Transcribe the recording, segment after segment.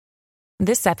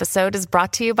This episode is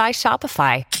brought to you by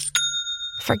Shopify.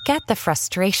 Forget the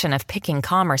frustration of picking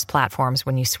commerce platforms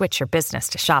when you switch your business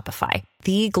to Shopify,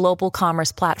 the global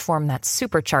commerce platform that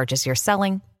supercharges your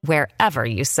selling wherever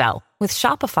you sell. With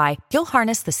Shopify, you'll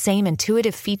harness the same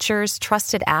intuitive features,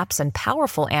 trusted apps, and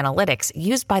powerful analytics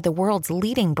used by the world's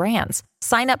leading brands.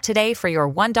 Sign up today for your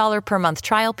 $1 per month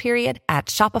trial period at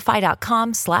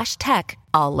shopify.com/tech,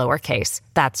 all lowercase.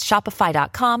 That's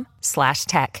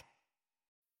shopify.com/tech.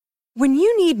 When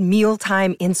you need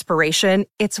mealtime inspiration,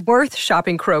 it's worth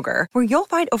shopping Kroger, where you'll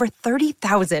find over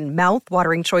 30,000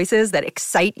 mouth-watering choices that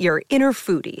excite your inner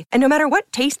foodie. And no matter what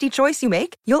tasty choice you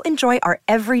make, you'll enjoy our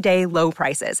everyday low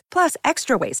prices, plus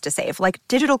extra ways to save, like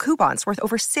digital coupons worth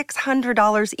over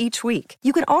 $600 each week.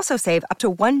 You can also save up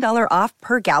to $1 off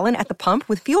per gallon at the pump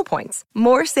with fuel points.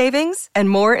 More savings and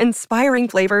more inspiring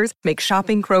flavors make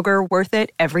shopping Kroger worth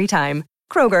it every time.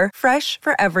 Kroger, fresh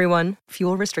for everyone.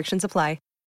 Fuel restrictions apply.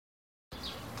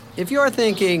 If you're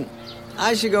thinking,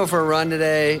 I should go for a run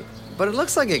today, but it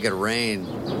looks like it could rain,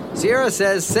 Sierra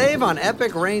says save on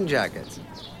Epic rain jackets.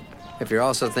 If you're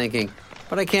also thinking,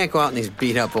 but I can't go out in these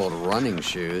beat-up old running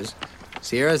shoes,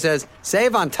 Sierra says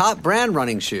save on top brand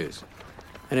running shoes.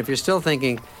 And if you're still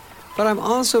thinking, but I'm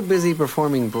also busy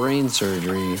performing brain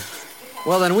surgery,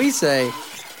 well then we say,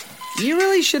 you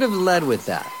really should have led with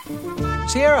that.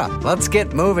 Sierra, let's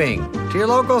get moving to your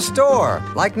local store,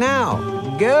 like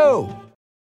now. Go!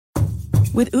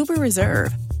 With Uber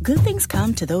Reserve, good things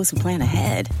come to those who plan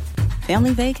ahead.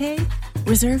 Family vacay?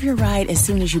 Reserve your ride as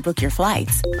soon as you book your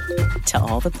flights. To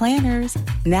all the planners,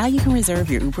 now you can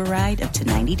reserve your Uber ride up to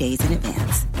 90 days in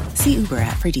advance. See Uber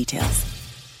app for details.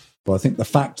 Well, I think the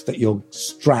fact that you're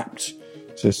strapped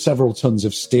to several tons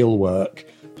of steelwork,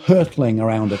 hurtling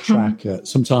around a track at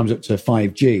sometimes up to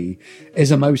 5G,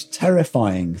 is a most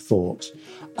terrifying thought.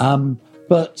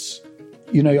 But,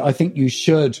 you know, I think you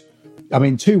should...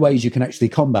 two ways you can actually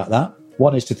combat that.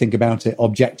 One is to think about it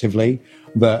objectively,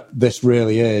 that this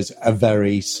really is a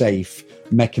very safe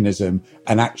mechanism.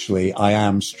 And actually, I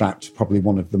am strapped to probably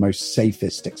one of the most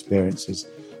safest experiences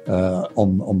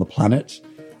on the planet.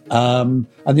 And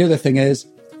the other thing is,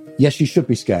 yes, you should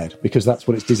be scared, because that's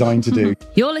what it's designed to do.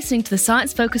 You're listening to the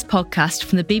Science Focus podcast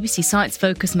from the BBC Science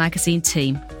Focus magazine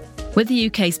team. We're the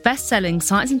UK's best-selling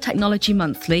Science and Technology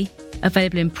Monthly,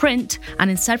 available in print and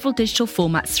in several digital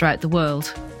formats throughout the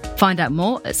world. Find out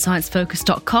more at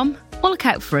sciencefocus.com or look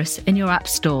out for us in your app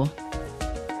store.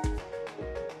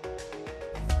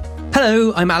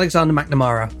 Hello, I'm Alexander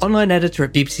McNamara, online editor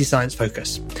at BBC Science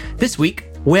Focus. This week,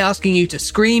 we're asking you to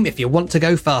scream if you want to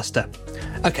go faster.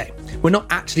 Okay, we're not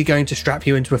actually going to strap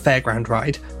you into a fairground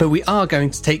ride, but we are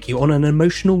going to take you on an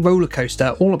emotional roller coaster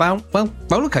all about, well,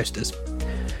 roller coasters.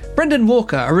 Brendan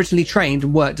Walker originally trained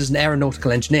and worked as an aeronautical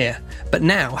engineer, but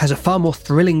now has a far more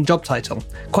thrilling job title.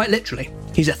 Quite literally,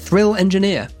 he's a thrill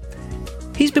engineer.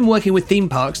 He's been working with theme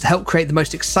parks to help create the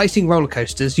most exciting roller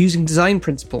coasters using design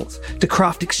principles to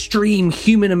craft extreme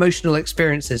human emotional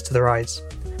experiences to the rides.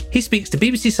 He speaks to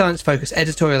BBC Science Focus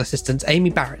editorial assistant Amy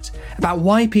Barrett about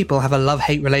why people have a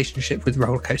love-hate relationship with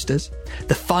roller coasters,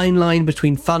 the fine line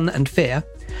between fun and fear,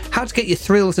 how to get your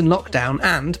thrills in lockdown,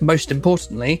 and, most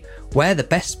importantly, where the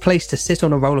best place to sit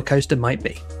on a roller coaster might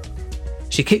be.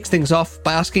 She kicks things off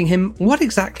by asking him what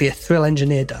exactly a thrill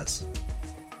engineer does.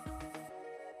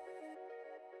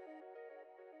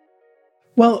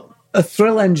 Well, a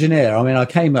thrill engineer, I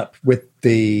came up with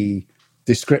the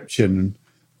description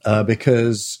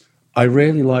because I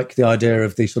really like the idea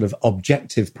of the sort of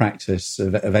objective practice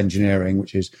of engineering,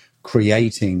 which is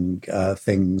creating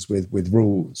things with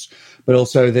rules, but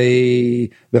also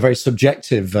the very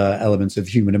subjective elements of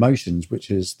human emotions, which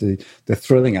is the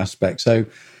thrilling aspect. So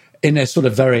in a sort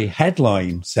of very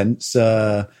headline sense,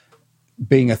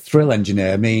 being a thrill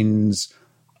engineer means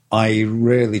I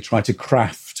really try to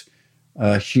craft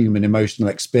human emotional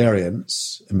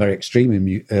experience and very extreme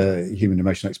human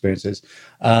emotional experiences,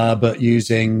 but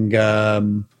using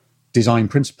design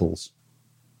principles.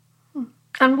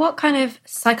 And what kind of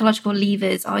psychological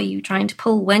levers are you trying to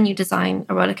pull when you design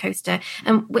a roller coaster?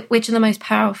 And which are the most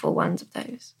powerful ones of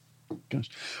those? Gosh.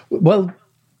 Well,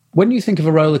 when you think of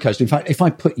a roller coaster, in fact, if I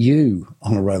put you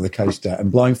on a roller coaster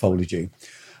and blindfolded you,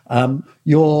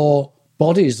 your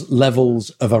body's levels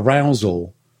of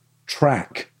arousal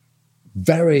track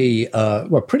very,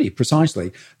 pretty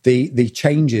precisely the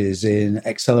changes in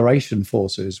acceleration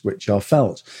forces which are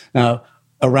felt. Now,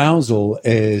 arousal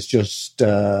is just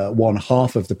one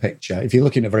half of the picture. If you're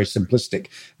looking at a very simplistic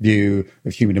view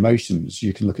of human emotions,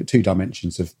 you can look at two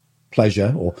dimensions of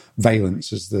pleasure, or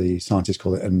valence as the scientists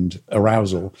call it, and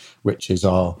arousal, which is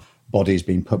our bodies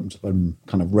being pumped up and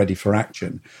kind of ready for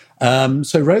action.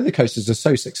 So roller coasters are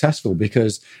so successful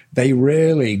because they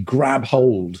really grab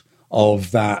hold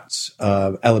of that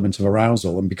element of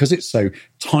arousal. And because it's so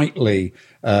tightly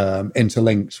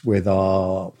interlinked with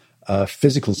our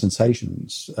physical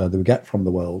sensations that we get from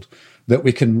the world, that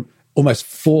we can almost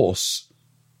force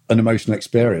an emotional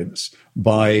experience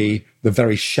by the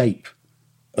very shape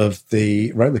of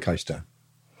the roller coaster.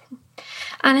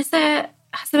 And has there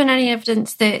been any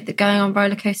evidence that going on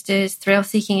roller coasters, thrill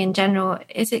seeking in general,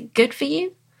 is it good for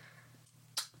you?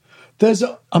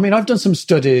 I've done some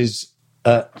studies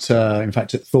at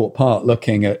Thorpe Park,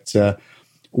 looking at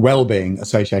well-being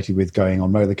associated with going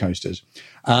on roller coasters.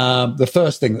 The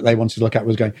first thing that they wanted to look at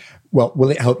was going, well, will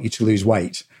it help you to lose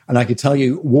weight? And I could tell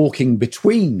you, walking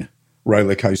between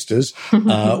roller coasters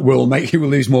will make you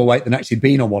lose more weight than actually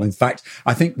being on one. In fact,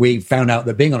 I think we found out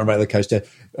that being on a roller coaster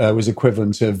was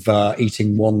equivalent of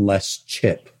eating one less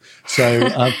chip.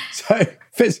 So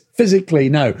physically,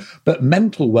 no. But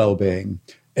mental well-being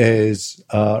is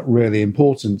a really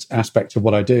important aspect of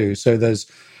what I do. So there's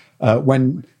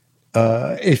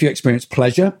if you experience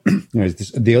pleasure,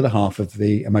 the other half of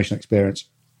the emotional experience,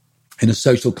 in a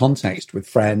social context with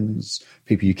friends,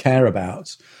 people you care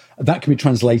about, that can be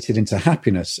translated into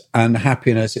happiness. And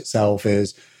happiness itself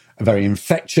is a very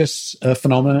infectious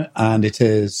phenomenon, and it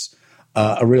is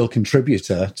a real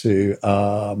contributor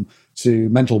to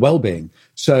mental well-being.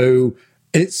 So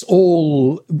it's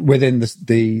all within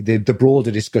the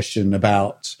broader discussion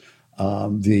about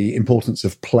the importance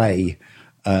of play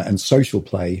and social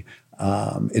play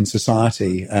in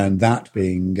society, and that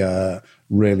being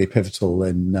really pivotal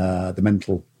in the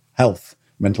mental health,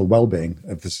 mental well-being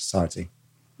of the society.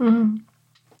 Mm-hmm.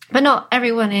 But not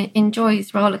everyone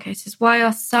enjoys roller coasters. Why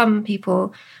are some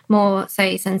people more,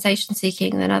 say,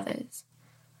 sensation-seeking than others?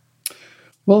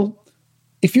 Well,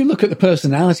 if you look at the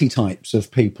personality types of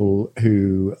people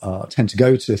who tend to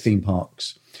go to theme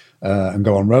parks and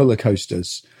go on roller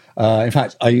coasters, in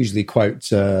fact, I usually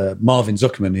quote Marvin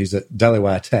Zuckerman, who's at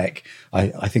Delaware Tech.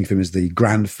 I think of him as the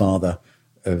grandfather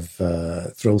of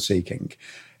thrill seeking.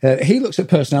 He looks at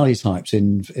personality types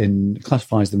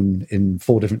classifies them in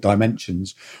 4 different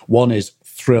dimensions. One is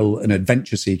thrill and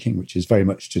adventure seeking, which is very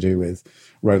much to do with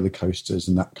roller coasters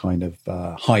and that kind of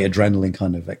high adrenaline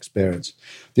kind of experience.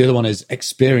 The other one is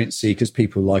experience seekers,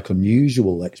 people like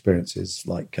unusual experiences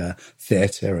like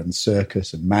theatre and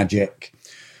circus and magic.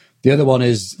 The other one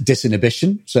is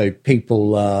disinhibition, so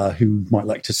people who might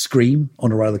like to scream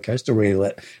on a roller coaster,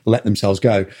 really let themselves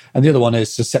go. And the other one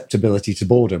is susceptibility to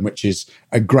boredom, which is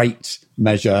a great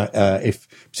measure particularly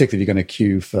if you're going to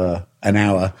queue for an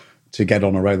hour to get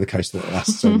on a roller coaster that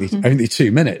lasts only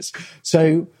 2 minutes.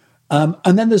 So,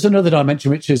 and then there's another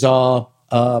dimension, which is our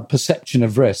perception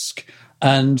of risk.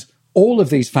 And all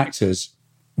of these factors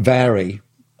vary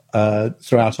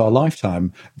throughout our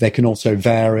lifetime. They can also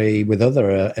vary with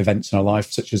other events in our life,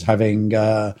 such as having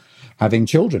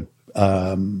children.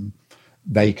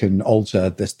 They can alter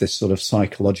this sort of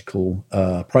psychological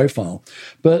profile.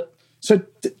 But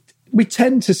we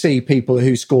tend to see people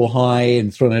who score high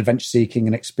in thrill and adventure seeking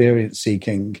and experience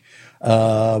seeking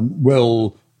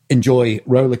will enjoy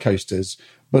roller coasters.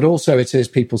 But also it is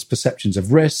people's perceptions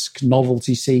of risk,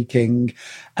 novelty seeking,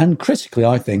 and critically,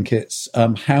 I think it's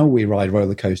how we ride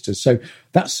roller coasters. So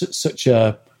that's such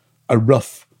a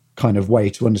rough kind of way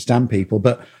to understand people.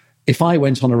 But if I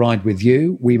went on a ride with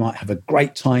you, we might have a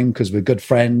great time because we're good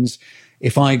friends.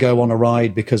 If I go on a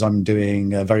ride because I'm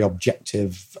doing a very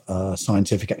objective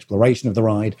scientific exploration of the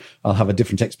ride, I'll have a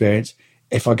different experience.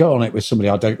 If I go on it with somebody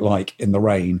I don't like in the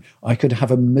rain, I could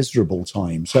have a miserable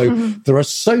time. So there are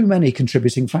so many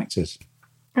contributing factors.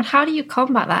 And how do you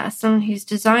combat that as someone who's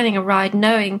designing a ride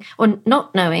knowing or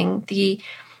not knowing the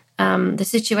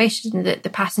situation that the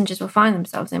passengers will find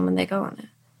themselves in when they go on it?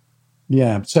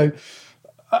 Yeah, so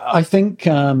I think,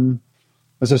 as I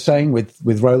was saying,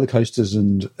 with roller coasters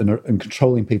and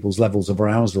controlling people's levels of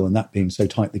arousal and that being so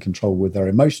tightly controlled with their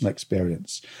emotional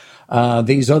experience,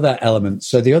 these other elements,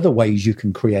 so the other ways you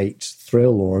can create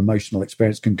thrill or emotional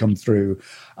experience can come through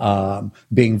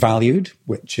being valued,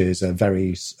 which is a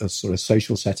very sort of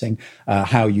social setting,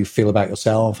 how you feel about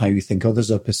yourself, how you think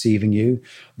others are perceiving you.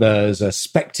 There's a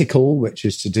spectacle, which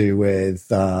is to do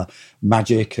with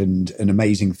magic and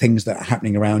amazing things that are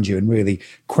happening around you and really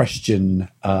question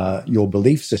your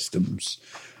belief systems.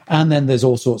 And then there's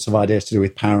all sorts of ideas to do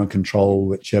with power and control,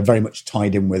 which are very much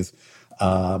tied in with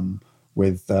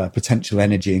with potential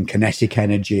energy and kinetic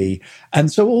energy.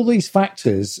 And so all these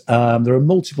factors, there are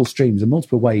multiple streams and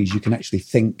multiple ways you can actually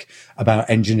think about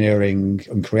engineering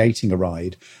and creating a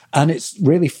ride. And it's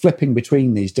really flipping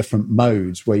between these different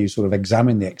modes where you sort of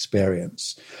examine the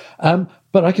experience.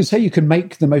 But I can say you can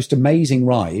make the most amazing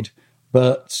ride,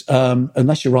 but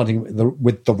unless you're riding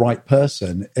with the right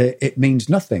person, it means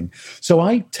nothing. So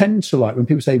I tend to like when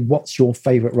people say, what's your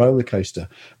favorite roller coaster?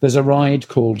 There's a ride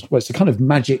called, well, it's a kind of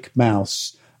Magic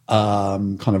Mouse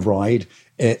kind of ride.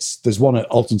 There's one at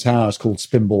Alton Towers called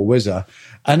Spinball Whizzer,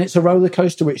 and it's a roller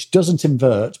coaster which doesn't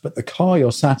invert, but the car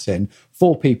you're sat in,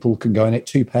 4 people can go in it,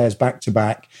 2 pairs back to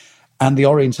back, and the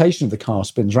orientation of the car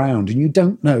spins round, and you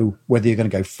don't know whether you're going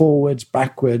to go forwards,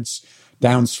 backwards,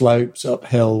 down slopes, up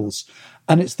hills.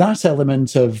 And it's that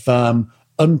element of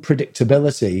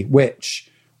unpredictability, which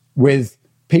with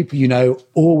people you know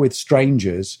or with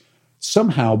strangers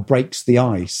somehow breaks the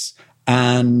ice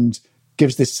and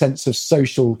gives this sense of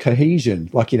social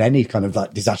cohesion, like in any kind of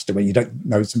like disaster where you don't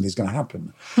know something's going to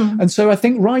happen. And so I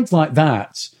think rides like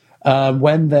that,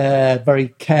 when they're very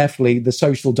carefully, the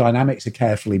social dynamics are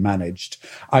carefully managed,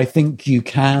 I think you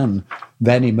can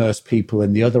then immerse people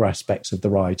in the other aspects of the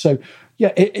ride. So,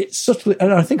 yeah, it's subtly,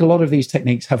 and I think a lot of these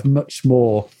techniques have much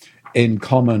more in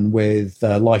common with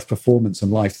live performance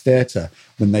and live theatre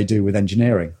than they do with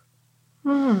engineering.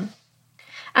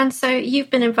 And so you've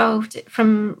been involved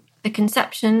from the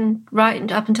conception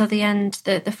right up until the end,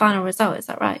 the final result, is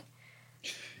that right?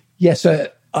 Yes,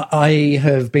 I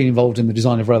have been involved in the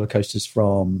design of roller coasters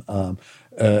from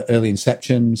early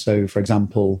inception. So, for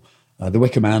example, the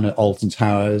Wicker Man at Alton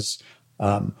Towers,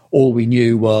 all we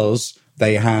knew was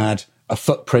they had a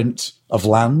footprint of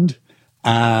land,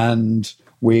 and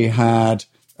we had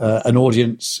an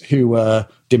audience who were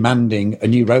demanding a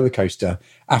new roller coaster.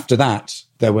 After that,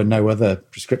 there were no other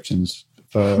prescriptions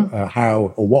for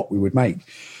how or what we would make.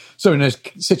 So in a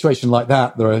situation like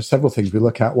that, there are several things we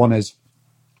look at. One is,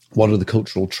 what are the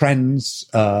cultural trends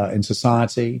in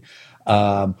society?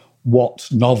 What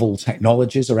novel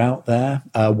technologies are out there?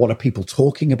 What are people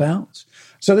talking about?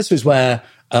 So this was where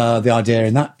the idea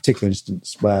in that particular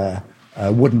instance where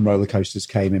wooden roller coasters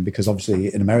came in, because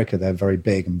obviously in America they're very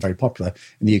big and very popular.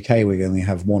 In the UK we only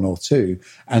have 1 or 2.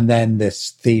 And then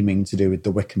this theming to do with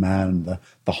the Wicker Man,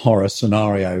 the horror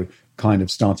scenario kind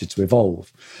of started to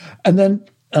evolve. And then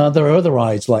there are other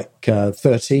rides like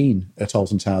 13 at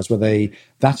Alton Towers where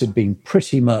that had been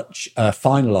pretty much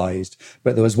finalised,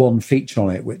 but there was one feature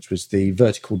on it, which was the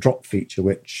vertical drop feature,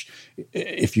 which,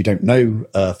 if you don't know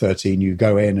 13, you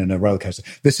go in and a roller coaster.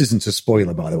 This isn't a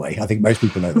spoiler, by the way. I think most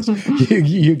people know this.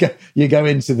 you go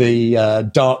into the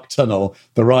dark tunnel,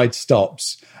 the ride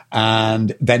stops,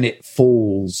 and then it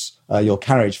falls. Your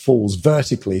carriage falls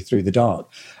vertically through the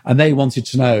dark, and they wanted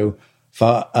to know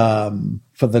for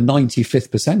the 95th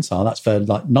percentile, that's for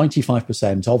like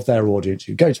 95% of their audience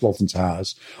who go to Alton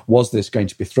Towers, was this going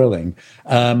to be thrilling?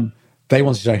 They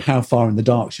wanted to know how far in the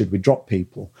dark should we drop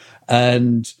people,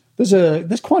 and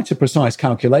there's quite a precise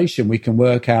calculation. We can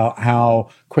work out how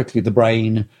quickly the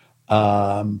brain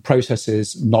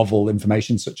processes novel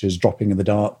information such as dropping in the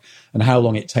dark, and how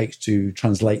long it takes to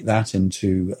translate that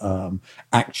into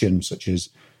action such as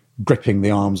gripping the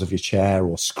arms of your chair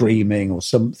or screaming or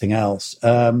something else.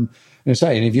 And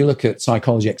if you look at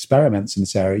psychology experiments in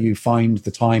this area, you find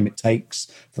the time it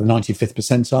takes for the 95th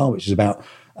percentile, which is about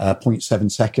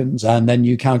 0.7 seconds. And then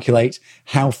you calculate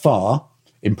how far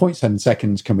in 0.7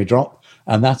 seconds can we drop.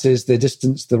 And that is the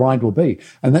distance the ride will be.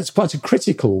 And that's quite a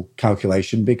critical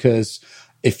calculation, because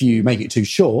if you make it too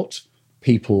short,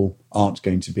 people aren't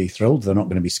going to be thrilled. They're not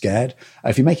going to be scared.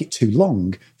 If you make it too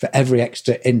long, for every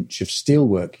extra inch of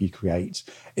steelwork you create,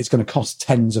 it's going to cost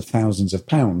tens of thousands of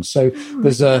pounds. So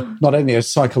there's not only a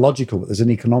psychological, but there's an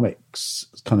economics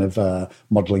kind of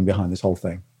modelling behind this whole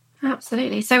thing.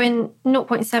 Absolutely. So in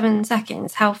 0.7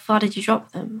 seconds, how far did you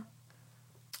drop them?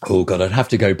 Oh, God, I'd have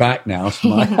to go back now to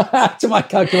my to my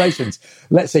calculations.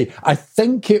 Let's see. I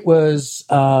think it was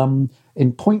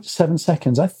in 0.7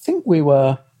 seconds. I think we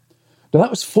were... No, that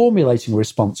was formulating a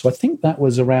response. So I think that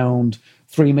was around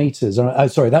 3 meters.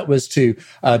 That was to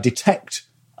detect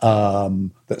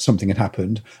that something had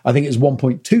happened. I think it was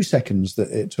 1.2 seconds that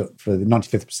it took for the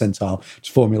 95th percentile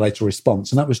to formulate a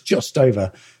response. And that was just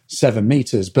over 7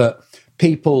 meters. But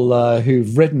people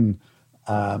who've ridden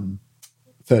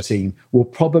 13 will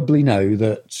probably know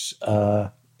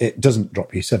that it doesn't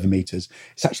drop you 7 meters.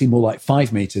 It's actually more like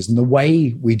 5 meters. And the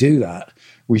way we do that,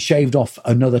 we shaved off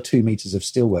another 2 meters of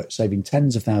steelwork, saving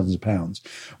tens of thousands of pounds,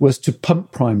 was to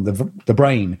pump prime the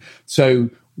brain. So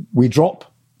we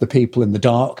drop the people in the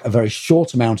dark a very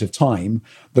short amount of time.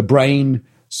 The brain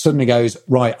suddenly goes,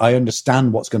 right, I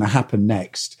understand what's going to happen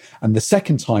next. And the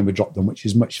second time we drop them, which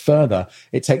is much further,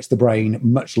 it takes the brain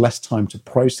much less time to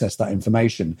process that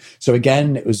information. So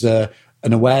again, it was an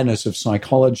awareness of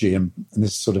psychology and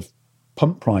this sort of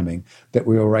pump priming that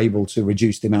we were able to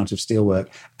reduce the amount of steelwork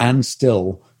and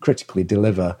still critically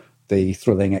deliver the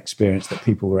thrilling experience that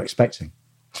people were expecting.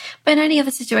 But in any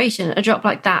other situation, a drop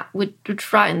like that would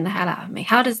frighten the hell out of me.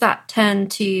 How does that turn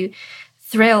to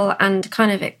thrill and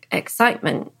kind of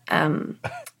excitement at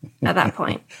that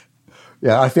point?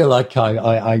 Yeah, I feel like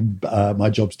I my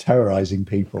job's terrorizing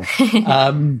people.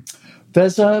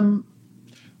 There's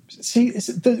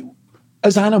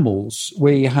as animals,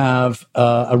 we have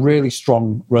a really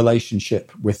strong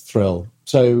relationship with thrill.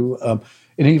 So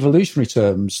in evolutionary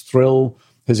terms, thrill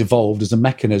has evolved as a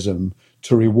mechanism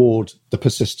to reward the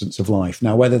persistence of life.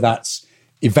 Now, whether that's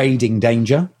evading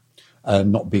danger,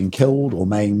 not being killed or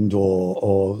maimed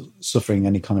or suffering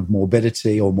any kind of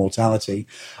morbidity or mortality,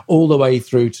 all the way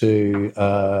through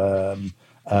to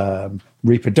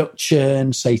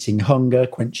reproduction, sating hunger,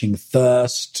 quenching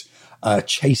thirst,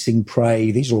 chasing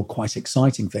prey. These are all quite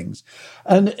exciting things.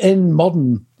 And in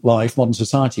modern life, modern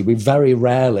society, we very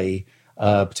rarely,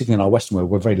 particularly in our Western world,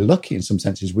 we're very lucky in some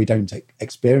senses, we don't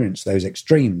experience those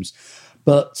extremes.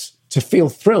 But to feel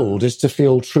thrilled is to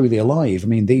feel truly alive. I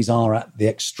mean, these are at the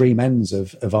extreme ends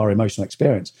of our emotional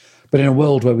experience. But in a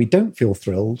world where we don't feel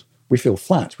thrilled, we feel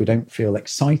flat, we don't feel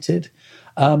excited.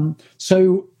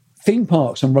 So theme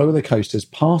parks and roller coasters,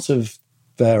 part of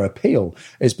their appeal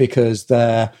is because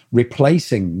they're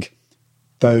replacing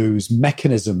those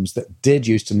mechanisms that did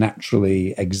used to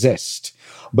naturally exist.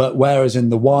 But whereas in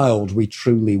the wild, we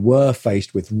truly were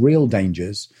faced with real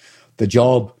dangers, the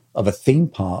job of a theme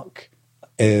park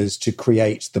is to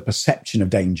create the perception of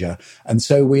danger. And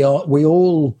so we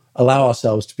all allow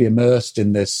ourselves to be immersed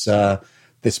in this world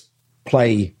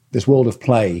of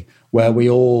play, where we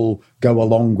all go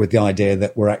along with the idea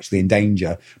that we're actually in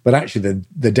danger. But actually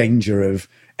the danger of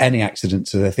any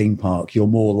accident at a theme park, you're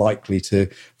more likely to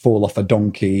fall off a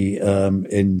donkey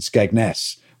in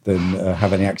Skegness than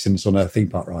have any accidents on a theme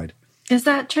park ride. Is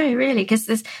that true, really? Because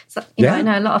there's, you know, I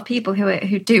know a lot of people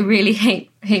who do really hate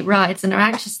rides and are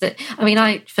anxious that, I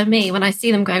mean, for me, when I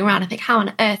see them going around, I think, how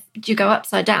on earth do you go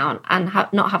upside down and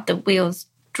not have the wheels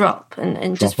drop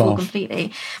and just fall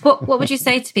completely? What would you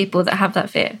say to people that have that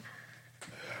fear?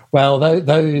 Well,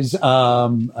 those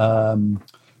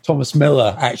Thomas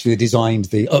Miller actually designed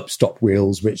the upstop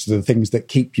wheels, which are the things that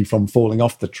keep you from falling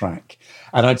off the track.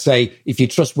 And I'd say if you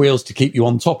trust wheels to keep you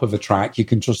on top of a track, you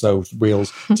can trust those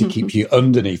wheels to keep you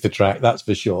underneath the track, that's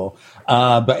for sure.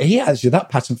 But that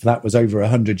patent for that was over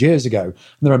 100 years ago. And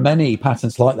there are many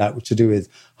patents like that, which are to do with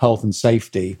health and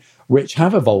safety, which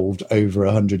have evolved over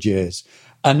 100 years.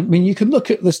 And I mean, you can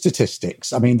look at the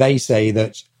statistics. I mean, they say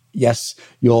that, yes,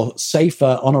 you're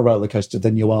safer on a roller coaster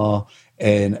than you are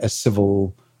in a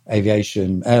civil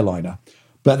aviation airliner.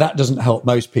 But that doesn't help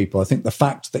most people. I think the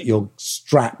fact that you're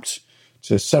strapped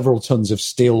to several tons of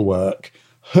steelwork,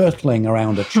 hurtling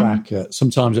around a track at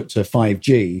sometimes up to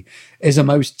 5G, is a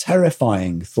most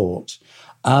terrifying thought.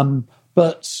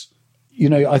 But, you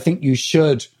know, I think you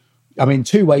should, I mean,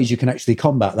 two ways you can actually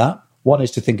combat that. One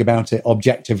is to think about it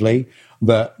objectively,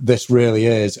 that this really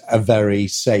is a very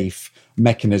safe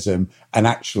mechanism. And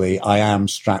actually, I am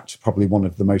strapped to probably one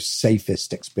of the most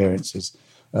safest experiences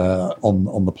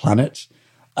on the planet.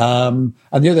 And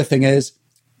the other thing is,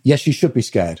 yes, you should be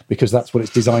scared because that's what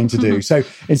it's designed to do. So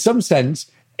in some sense,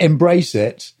 embrace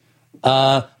it.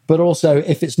 But also,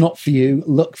 if it's not for you,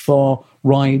 look for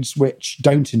rides which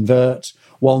don't invert,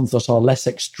 ones that are less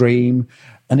extreme.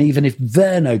 And even if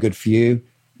they're no good for you,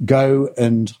 go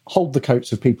and hold the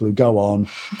coats of people who go on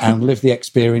and live the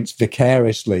experience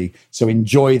vicariously. So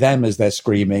enjoy them as they're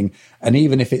screaming. And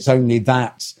even if it's only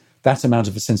that amount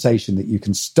of a sensation that you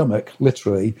can stomach,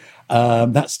 literally,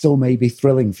 that still may be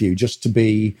thrilling for you, just to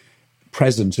be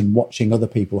present and watching other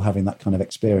people having that kind of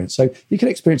experience. So you can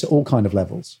experience at all kind of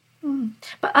levels.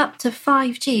 But up to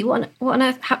 5G, what on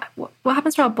earth? What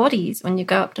happens to our bodies when you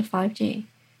go up to 5G?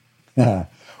 Yeah.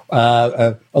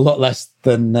 A lot less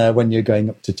than when you're going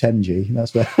up to 10G.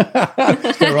 That's where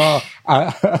there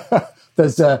are.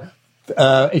 There's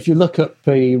if you look at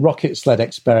the rocket sled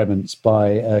experiments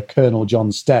by Colonel John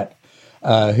Stepp,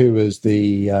 who was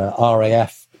the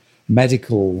RAF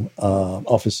medical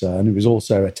officer and who was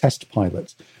also a test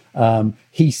pilot,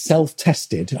 he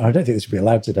self-tested. I don't think this would be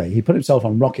allowed today. He put himself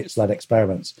on rocket sled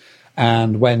experiments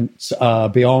and went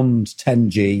beyond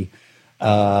 10G.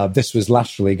 This was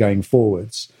laterally going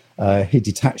forwards. He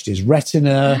detached his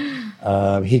retina.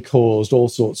 He caused all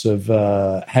sorts of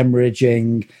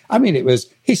hemorrhaging. I mean,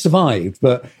 he survived,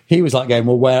 but he was like going,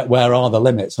 well, where are the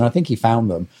limits? And I think he found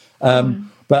them.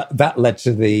 But that led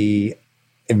to the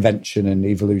invention and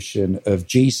evolution of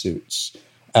G-suits.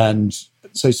 And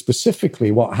so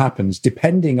specifically what happens,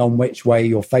 depending on which way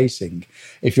you're facing,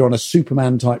 if you're on a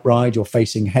Superman type ride, you're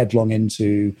facing headlong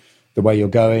into the way you're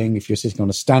going. If you're sitting on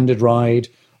a standard ride,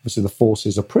 obviously the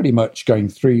forces are pretty much going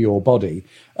through your body.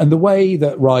 And the way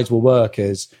that rides will work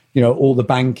is, all the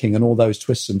banking and all those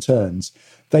twists and turns,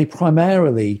 they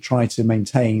primarily try to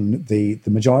maintain the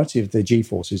majority of the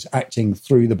G-forces acting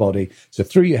through the body. So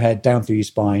through your head, down through your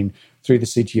spine, through the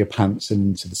seat of your pants and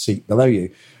into the seat below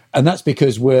you. And that's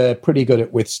because we're pretty good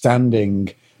at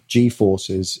withstanding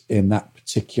G-forces in that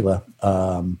particular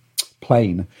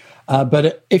plane.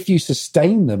 But if you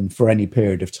sustain them for any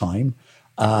period of time,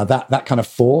 that kind of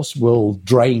force will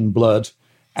drain blood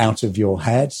out of your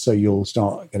head. So you'll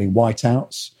start getting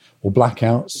whiteouts or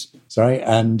blackouts,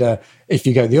 And if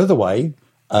you go the other way,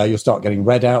 you'll start getting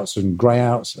red outs and grey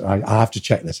outs. I have to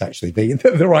check this, actually,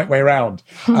 the right way around.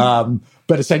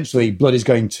 But essentially, blood is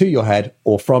going to your head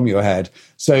or from your head.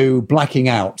 So blacking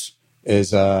out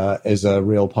is a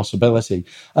real possibility.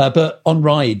 But on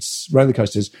rides, roller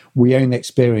coasters, we only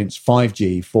experience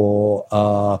 5G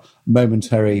for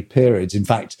momentary periods. In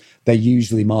fact, they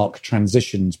usually mark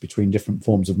transitions between different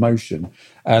forms of motion.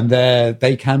 And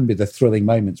they can be the thrilling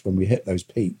moments when we hit those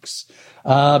peaks.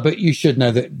 But you should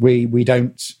know that we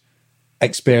don't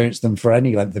experience them for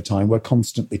any length of time. We're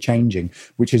constantly changing,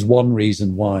 which is one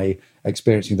reason why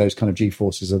experiencing those kind of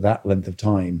G-forces of that length of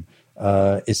time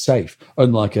is safe.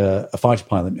 Unlike a fighter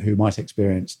pilot who might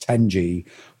experience 10G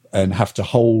and have to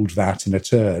hold that in a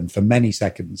turn for many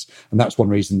seconds. And that's one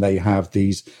reason they have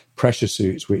these pressure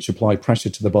suits which apply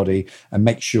pressure to the body and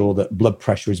make sure that blood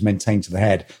pressure is maintained to the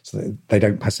head so that they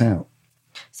don't pass out.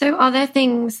 So are there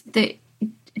things that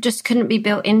just couldn't be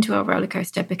built into a roller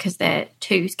coaster because they're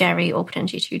too scary or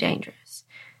potentially too dangerous?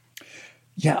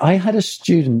 Yeah, I had a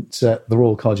student at the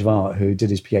Royal College of Art who did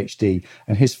his PhD,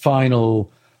 and his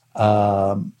final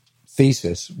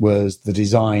thesis was the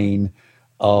design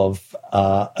of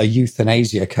a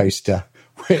euthanasia coaster,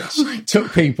 which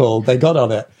took people, they got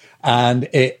on it, and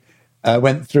it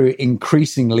went through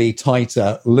increasingly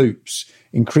tighter loops,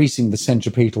 increasing the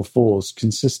centripetal force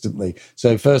consistently.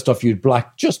 So first off, you'd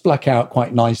black out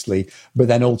quite nicely, but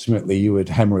then ultimately you would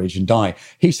hemorrhage and die.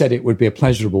 He said it would be a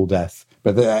pleasurable death,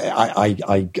 but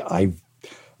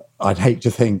I'd hate to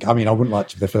think, I wouldn't like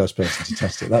to be the first person to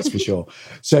test it, that's for sure.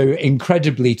 So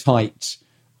incredibly tight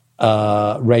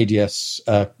radius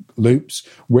loops,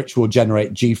 which will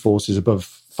generate G-forces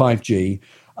above 5G.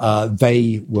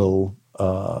 They will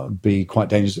be quite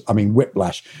dangerous.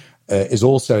 Whiplash is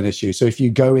also an issue. So if you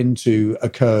go into a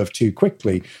curve too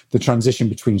quickly, the transition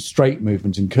between straight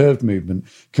movement and curved movement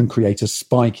can create a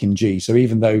spike in G. So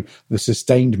even though the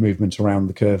sustained movement around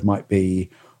the curve might be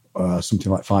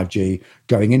something like 5G,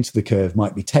 going into the curve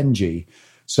might be 10G.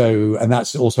 So, and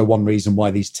that's also one reason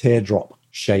why these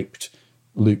teardrop-shaped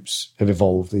loops have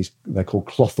evolved. They're called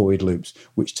clothoid loops,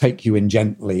 which take you in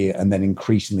gently and then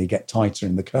increasingly get tighter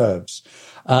in the curves.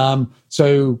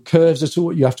 So curves are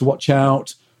what you have to watch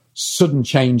out. Sudden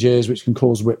changes, which can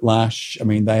cause whiplash.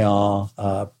 They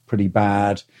are pretty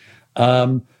bad.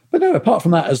 But no, apart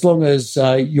from that, as long as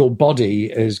your body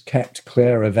is kept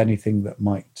clear of anything that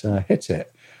might hit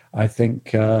it, I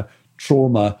think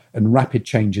trauma and rapid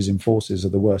changes in forces are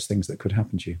the worst things that could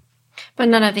happen to you. But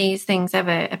none of these things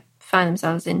ever find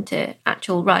themselves into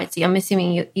actual rides. I'm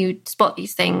assuming you spot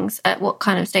these things at what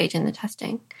kind of stage in the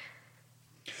testing?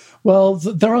 Well,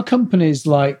 there are companies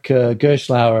like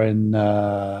Gerstlauer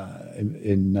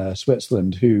in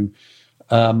Switzerland who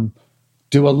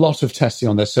do a lot of testing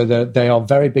on this. So they are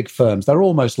very big firms. They're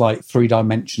almost like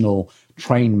three-dimensional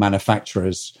train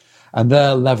manufacturers, and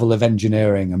their level of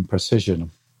engineering and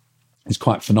precision is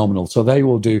quite phenomenal. So they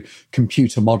will do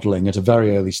computer modeling at a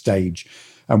very early stage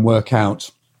and work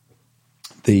out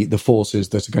the forces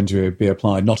that are going to be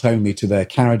applied not only to their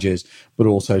carriages but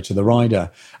also to the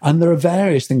rider. And there are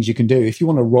various things you can do. If you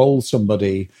want to roll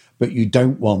somebody but you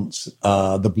don't want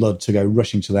the blood to go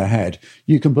rushing to their head,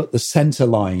 you can put the centre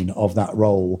line of that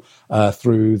roll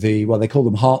through they call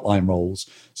them heartline rolls.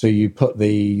 So you put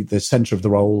the centre of the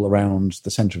roll around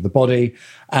the centre of the body,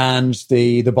 and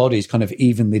the body is kind of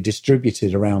evenly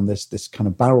distributed around this kind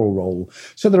of barrel roll.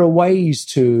 So there are ways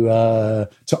to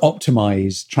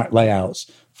optimise track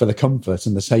layouts for the comfort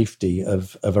and the safety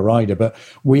of a rider. But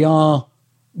we are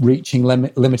reaching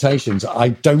limitations. I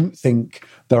don't think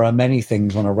there are many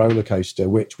things on a roller coaster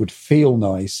which would feel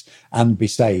nice and be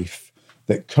safe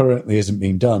that currently isn't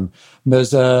being done.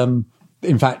 There's, in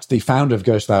fact, the founder of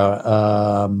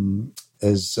Gerstlauer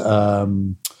is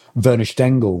Werner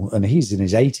Stengel, and he's in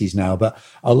his 80s now, but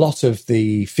a lot of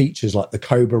the features like the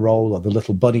Cobra roll or the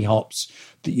little bunny hops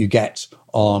that you get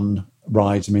on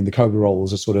rides, I mean, the Cobra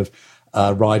rolls are sort of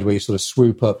ride where you sort of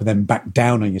swoop up and then back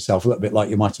down on yourself, a little bit like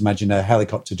you might imagine a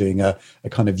helicopter doing a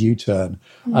kind of U-turn.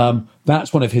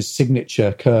 That's one of his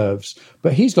signature curves,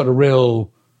 but he's got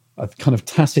a kind of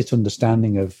tacit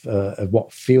understanding of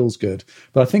what feels good.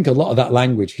 But I think a lot of that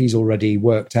language he's already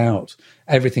worked out.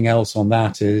 Everything else on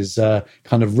that is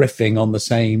kind of riffing on the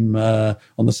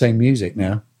same music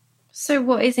now. So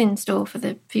what is in store for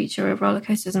the future of roller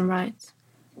coasters and rides?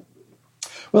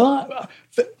 Well,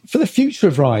 for the future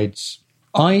of rides,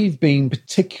 I've been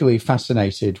particularly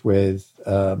fascinated with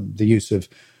the use of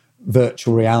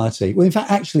virtual reality. Well, in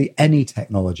fact, actually any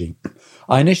technology.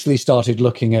 I initially started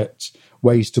looking at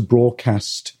ways to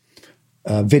broadcast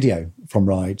video from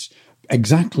rides,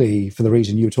 exactly for the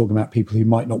reason you were talking about, people who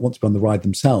might not want to be on the ride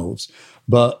themselves,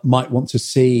 but might want to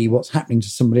see what's happening to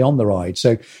somebody on the ride.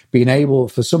 So being able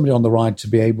for somebody on the ride to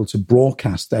be able to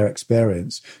broadcast their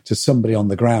experience to somebody on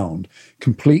the ground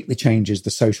completely changes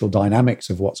the social dynamics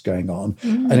of what's going on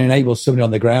and enables somebody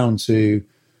on the ground to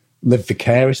live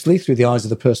vicariously through the eyes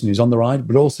of the person who's on the ride,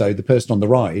 but also the person on the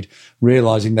ride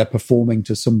realizing they're performing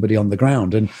to somebody on the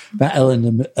ground, and that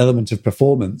element of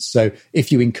performance. So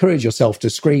if you encourage yourself to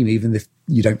scream, even if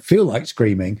you don't feel like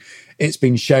screaming, it's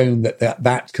been shown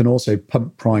that can also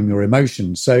prime your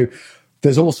emotions. So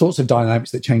there's all sorts of dynamics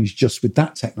that change just with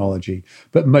that technology.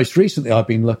 But most recently, I've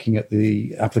been looking at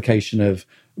the application of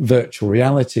virtual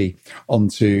reality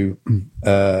onto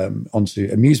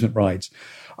amusement rides.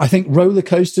 I think roller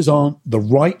coasters aren't the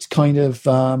right kind of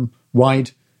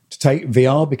ride to take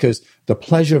VR, because the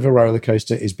pleasure of a roller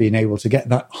coaster is being able to get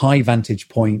that high vantage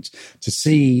point to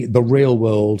see the real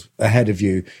world ahead of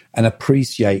you and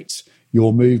appreciate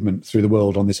your movement through the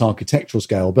world on this architectural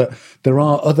scale. But there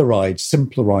are other rides,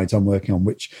 simpler rides I'm working on,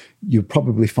 which you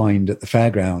probably find at the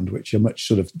fairground, which are much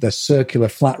sort of, they're circular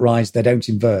flat rides, they don't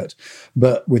invert.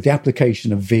 But with the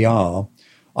application of VR,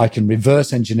 I can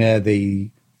reverse engineer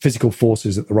the physical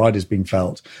forces that the rider's being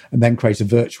felt and then create a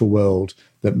virtual world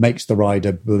that makes the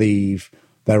rider believe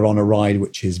they're on a ride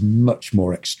which is much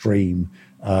more extreme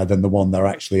than the one they're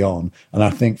actually on. And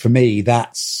I think for me,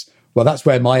 that's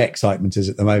where my excitement is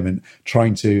at the moment,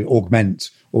 trying to augment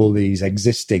all these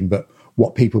existing, but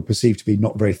what people perceive to be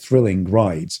not very thrilling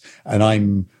rides. And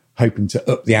I'm hoping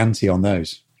to up the ante on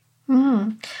those.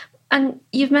 And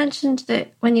you've mentioned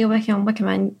that when you were working on Wicker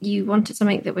Man, you wanted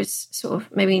something that was sort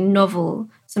of maybe novel,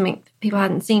 something that people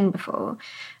hadn't seen before.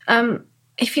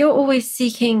 If you're always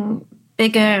seeking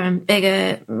bigger and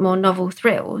bigger, more novel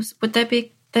thrills, would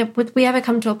we ever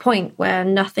come to a point where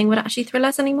nothing would actually thrill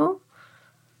us anymore?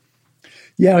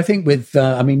 Yeah, I think with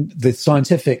the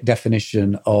scientific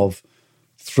definition of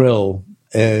thrill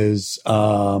is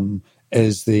our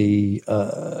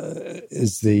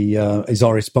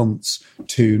response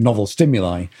to novel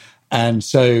stimuli. And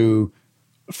so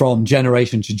from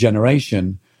generation to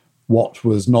generation, what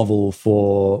was novel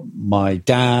for my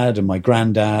dad and my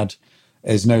granddad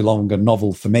is no longer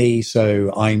novel for me.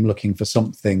 So I'm looking for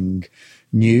something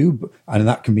new, and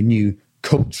that can be new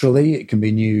culturally, it can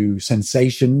be new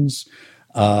sensations.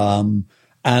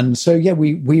 And so, yeah,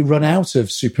 we run out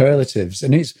of superlatives.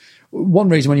 And it's one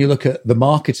reason when you look at the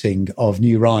marketing of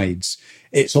new rides,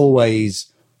 it's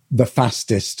always the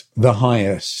fastest, the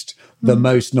highest, the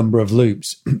most number of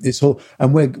loops. It's all,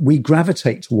 and we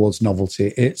gravitate towards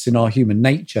novelty. It's in our human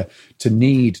nature to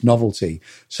need novelty.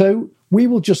 So we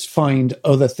will just find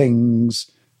other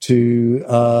things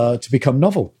to become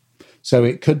novel. So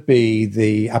it could be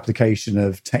the application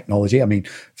of technology. I mean,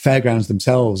 fairgrounds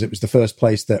themselves, it was the first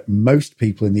place that most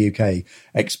people in the UK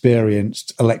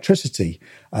experienced electricity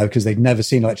because they'd never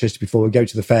seen electricity before. We go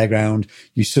to the fairground,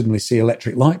 you suddenly see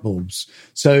electric light bulbs.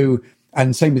 So,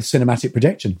 and same with cinematic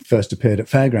projection, first appeared at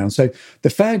fairgrounds. So the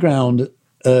fairground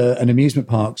and amusement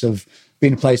parks have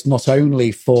been a place not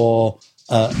only for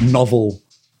novel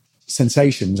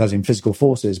sensations, as in physical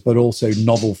forces, but also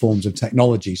novel forms of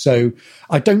technology. So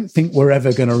I don't think we're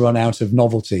ever going to run out of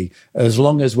novelty. As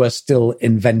long as we're still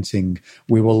inventing,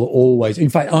 we will always, in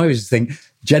fact, I always think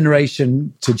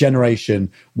generation to generation,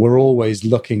 we're always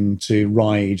looking to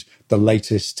ride the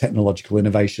latest technological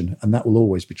innovation, and that will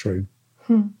always be true.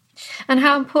 And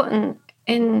how important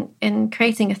in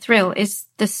creating a thrill is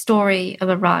the story of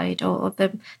a ride or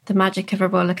the magic of a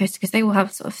roller coaster? Because they all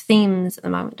have sort of themes at the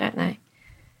moment, don't they?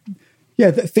 Yeah,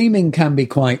 the theming can be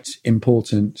quite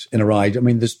important in a ride. I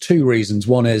mean, there's two reasons.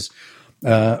 One is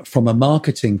from a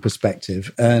marketing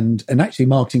perspective. And actually,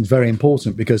 marketing is very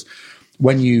important because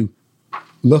when you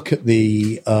look at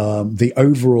the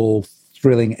overall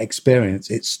thrilling experience,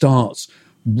 it starts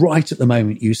right at the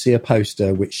moment you see a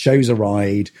poster which shows a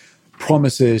ride,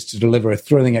 promises to deliver a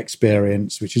thrilling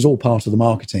experience, which is all part of the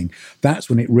marketing. That's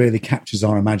when it really captures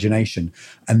our imagination.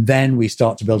 And then we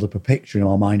start to build up a picture in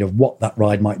our mind of what that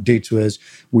ride might do to us.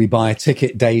 We buy a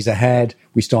ticket days ahead.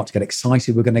 We start to get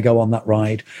excited we're going to go on that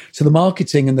ride. So the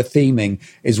marketing and the theming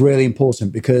is really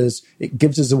important because it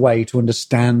gives us a way to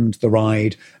understand the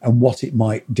ride and what it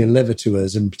might deliver to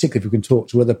us. And particularly if we can talk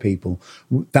to other people,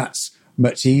 that's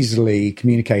much easily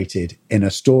communicated in a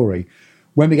story.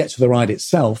 When we get to the ride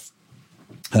itself,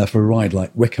 for a ride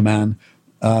like Wicker Man,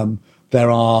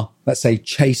 there are, let's say,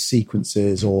 chase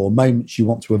sequences or moments you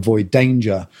want to avoid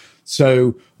danger.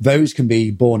 So those can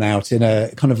be borne out in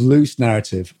a kind of loose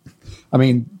narrative. I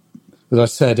mean, as I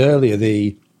said earlier,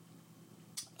 the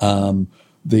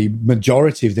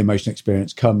majority of the emotional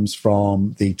experience comes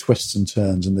from the twists and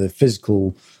turns and the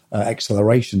physical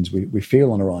accelerations we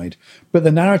feel on a ride. But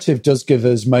the narrative does give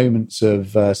us moments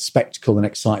of spectacle and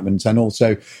excitement, and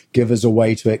also give us a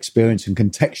way to experience and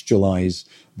contextualize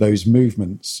those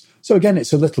movements. So again,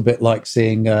 it's a little bit like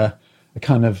seeing a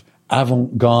kind of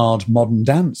avant-garde modern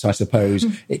dance, I suppose.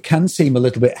 It can seem a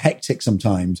little bit hectic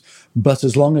sometimes, but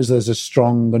as long as there's a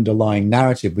strong underlying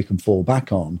narrative we can fall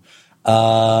back on,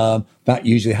 that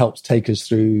usually helps take us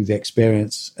through the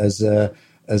experience as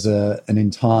an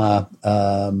entire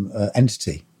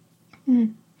entity.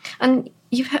 And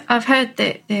I've heard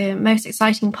that the most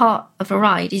exciting part of a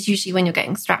ride is usually when you're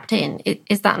getting strapped in.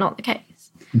 Is that not the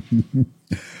case?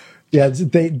 Yeah,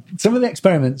 some of the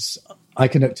experiments I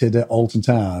conducted at Alton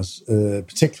Towers,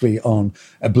 particularly on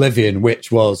Oblivion,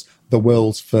 which was the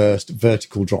world's first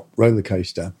vertical drop roller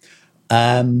coaster,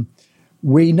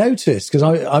 we noticed, because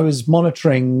I was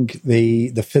monitoring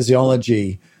the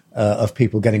physiology of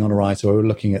people getting on a ride. So we were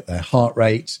looking at their heart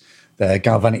rate, their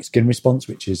galvanic skin response,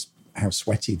 which is how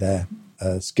sweaty their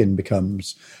skin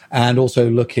becomes, and also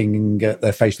looking at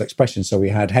their facial expression. So we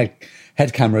had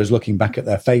head cameras looking back at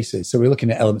their faces. So we were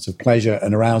looking at elements of pleasure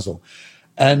and arousal.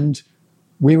 And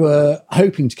we were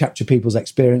hoping to capture people's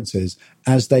experiences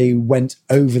as they went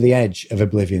over the edge of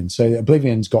Oblivion. So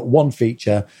Oblivion's got one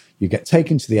feature. You get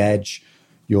taken to the edge,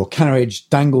 your carriage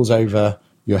dangles over,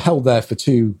 you're held there for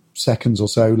 2 seconds or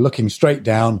so, looking straight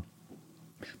down,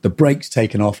 the brake's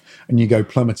taken off, and you go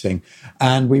plummeting.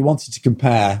 And we wanted to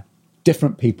compare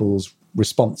different people's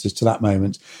responses to that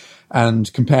moment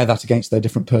and compare that against their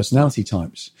different personality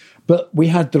types. But we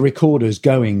had the recorders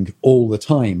going all the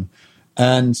time.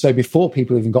 And so before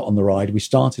people even got on the ride, we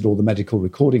started all the medical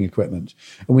recording equipment.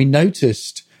 And we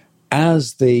noticed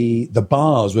as the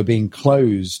bars were being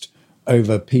closed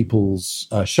over people's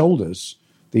shoulders,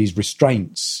 these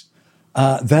restraints,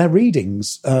 their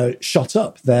readings shot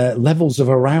up. Their levels of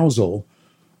arousal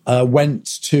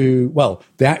went to, well,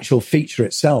 the actual feature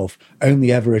itself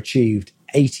only ever achieved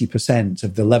 80%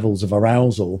 of the levels of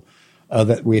arousal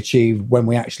that we achieved when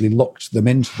we actually locked them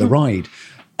into the ride.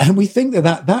 And we think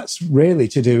that's really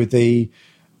to do with the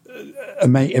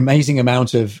amazing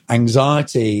amount of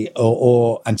anxiety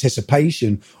or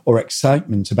anticipation or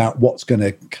excitement about what's going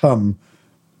to come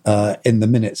in the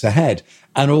minutes ahead.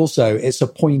 And also, it's a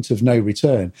point of no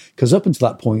return, because up until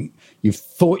that point, you've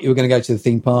thought you were going to go to the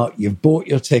theme park, you've bought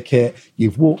your ticket,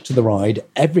 you've walked to the ride.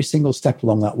 Every single step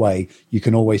along that way, you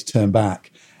can always turn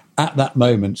back. At that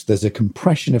moment, there's a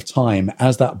compression of time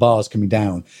as that bar is coming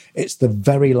down. It's the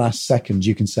very last second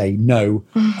you can say, no,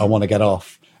 I want to get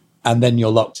off. And then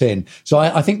you're locked in. So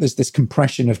I think there's this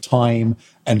compression of time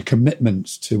and commitment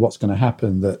to what's going to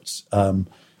happen that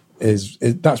is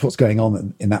that's what's going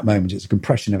on in that moment. It's a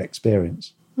compression of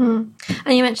experience. And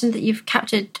you mentioned that you've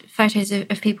captured photos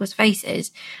of people's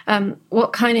faces.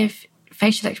 What kind of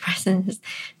facial expressions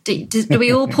do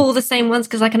we all pull the same ones?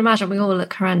 Because I can imagine we all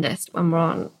look horrendous when we're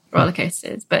on roller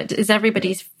coasters. But is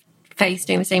everybody's face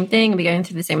doing the same thing? Are we going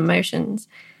through the same emotions?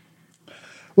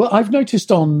 Well, I've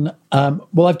noticed I've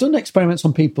done experiments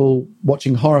on people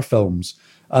watching horror films,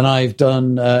 and I've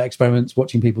done experiments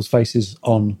watching people's faces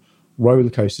on roller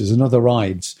coasters and other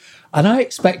rides. And I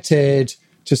expected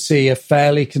to see a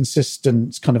fairly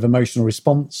consistent kind of emotional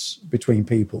response between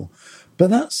people.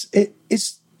 But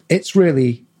it's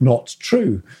really not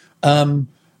true. And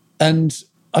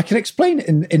I can explain it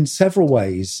in several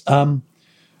ways.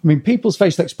 People's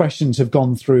facial expressions have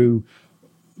gone through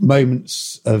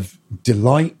moments of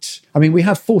delight. We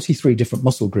have 43 different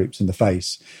muscle groups in the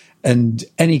face, and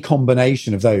any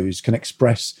combination of those can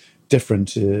express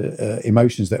different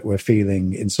emotions that we're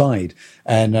feeling inside.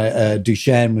 And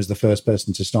Duchenne was the first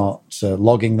person to start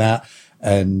logging that.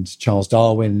 And Charles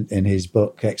Darwin, in his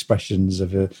book Expressions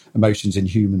of Emotions in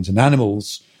Humans and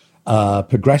Animals,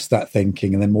 progressed that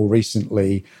thinking. And then more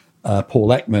recently, Paul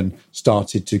Ekman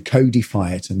started to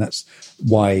codify it. And that's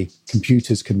why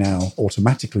computers can now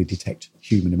automatically detect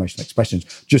human emotional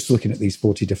expressions, just looking at these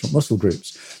 40 different muscle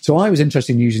groups. So I was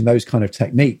interested in using those kind of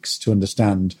techniques to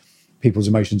understand people's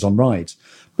emotions on rides.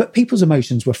 But people's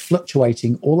emotions were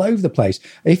fluctuating all over the place.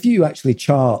 If you actually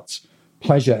chart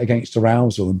pleasure against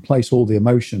arousal and place all the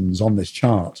emotions on this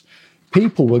chart,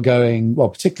 people were going, well,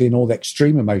 particularly in all the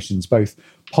extreme emotions, both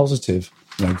positive,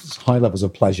 high levels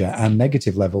of pleasure, and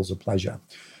negative levels of pleasure.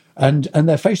 And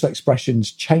their facial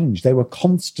expressions changed. They were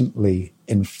constantly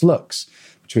in flux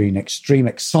between extreme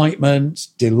excitement,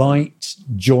 delight,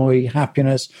 joy,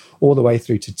 happiness, all the way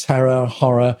through to terror,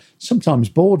 horror, sometimes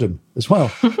boredom as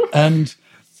well.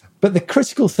 But the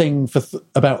critical thing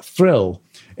about thrill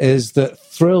is that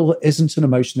thrill isn't an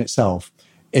emotion itself.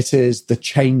 It is the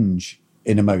change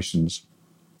in emotions.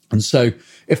 And so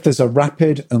if there's a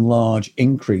rapid and large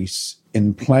increase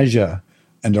in pleasure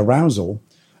and arousal,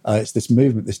 it's this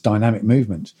movement, this dynamic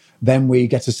movement, then we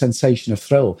get a sensation of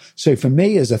thrill. So for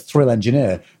me as a thrill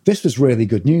engineer, this was really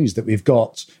good news that we've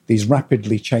got these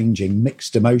rapidly changing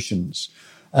mixed emotions.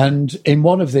 And in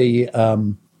one of the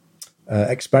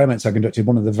experiments I conducted,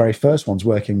 one of the very first ones,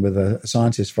 working with a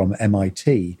scientist from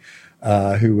MIT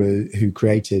who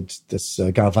created this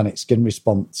galvanic skin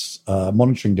response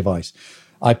monitoring device,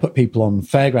 I put people on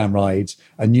fairground rides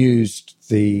and used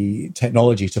the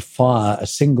technology to fire a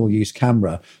single-use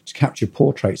camera to capture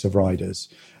portraits of riders.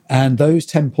 And those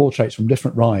 10 portraits from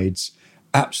different rides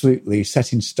absolutely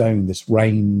set in stone this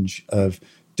range of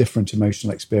different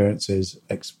emotional experiences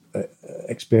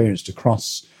experienced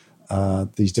across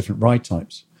these different ride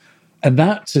types. And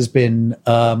that has been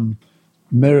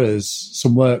mirrors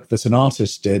some work that an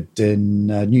artist did in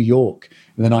New York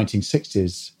in the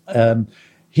 1960s.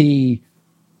 He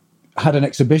had an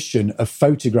exhibition of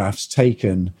photographs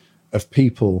taken of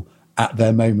people at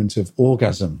their moment of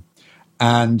orgasm.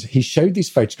 And he showed these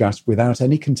photographs without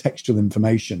any contextual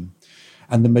information.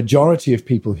 And the majority of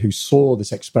people who saw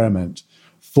this experiment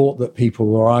thought that people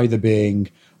were either being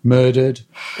murdered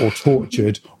or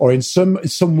tortured or in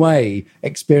some way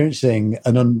experiencing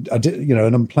an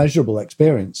unpleasurable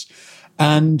experience.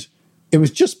 And it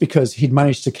was just because he'd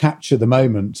managed to capture the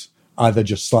moment either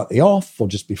just slightly off or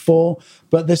just before.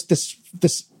 But this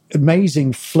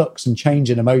amazing flux and change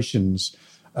in emotions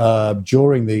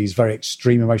during these very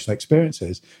extreme emotional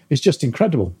experiences is just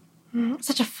incredible.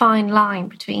 Such a fine line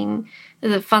between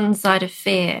the fun side of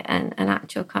fear and an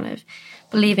actual kind of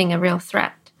believing a real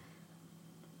threat.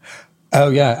 Oh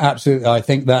yeah, absolutely. I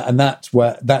think that, and that's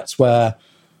where,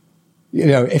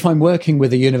 if I'm working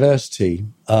with a university,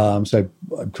 so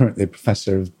I'm currently a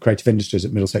professor of creative industries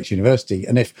at Middlesex University,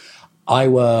 and if I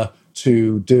were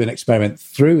to do an experiment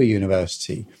through a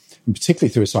university, and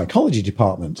particularly through a psychology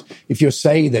department, if you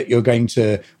say that you're going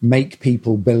to make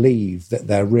people believe that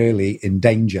they're really in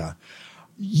danger,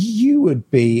 you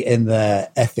would be in their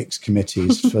ethics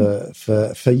committees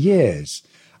for years.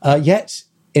 Yet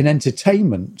in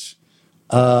entertainment,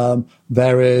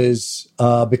 there is,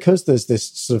 because there's this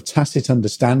sort of tacit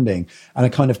understanding and a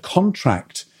kind of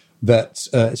contract that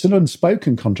it's an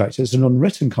unspoken contract, it's an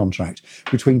unwritten contract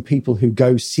between people who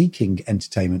go seeking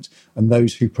entertainment and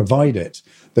those who provide it.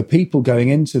 The people going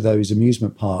into those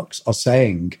amusement parks are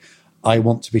saying, I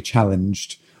want to be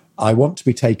challenged, I want to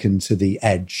be taken to the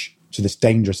edge, to this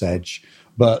dangerous edge,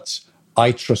 but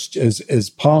I trust as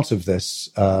part of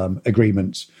this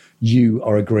agreement, you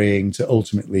are agreeing to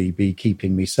ultimately be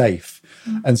keeping me safe.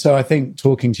 And so I think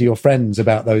talking to your friends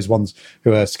about those ones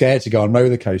who are scared to go on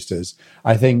roller coasters,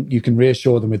 I think you can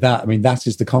reassure them with that. I mean, that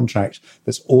is the contract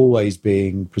that's always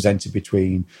being presented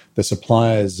between the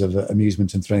suppliers of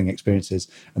amusement and thrilling experiences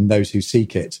and those who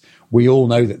seek it. We all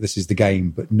know that this is the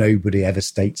game, but nobody ever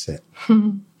states it.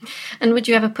 And would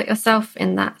you ever put yourself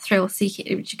in that thrill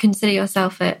seeker? Would you consider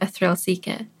yourself a thrill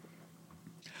seeker?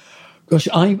 Gosh,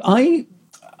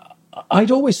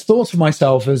 I'd always thought of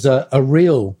myself as a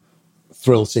real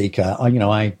thrill seeker.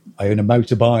 I own a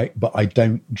motorbike, but I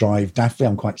don't drive daftly.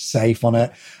 I'm quite safe on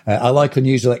it. I like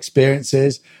unusual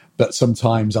experiences, but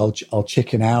sometimes I'll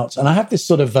chicken out. And I have this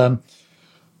sort of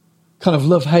kind of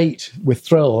love-hate with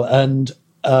thrill. And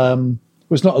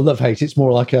it's not a love-hate. It's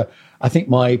more like I think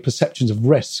my perceptions of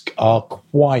risk are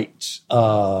quite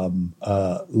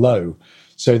low.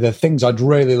 So there are things I'd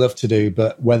really love to do,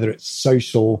 but whether it's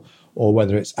social or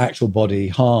whether it's actual body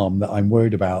harm that I'm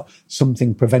worried about,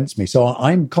 something prevents me. So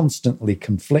I'm constantly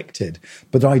conflicted,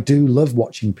 but I do love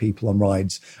watching people on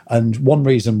rides. And one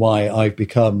reason why I've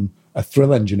become a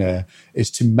thrill engineer is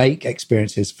to make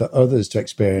experiences for others to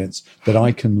experience that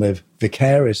I can live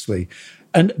vicariously.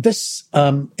 And this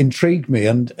intrigued me.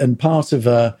 And part of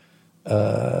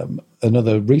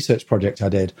another research project I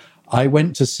did, I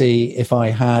went to see if I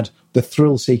had the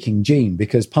thrill-seeking gene,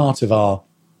 because part of our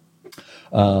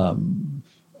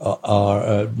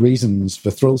reasons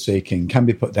for thrill-seeking can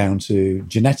be put down to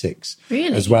genetics,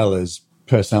 really? As well as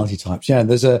personality types. Yeah,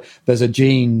 there's a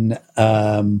gene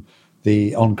on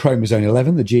chromosome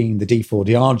 11, the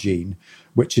D4DR gene,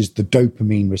 which is the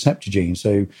dopamine receptor gene.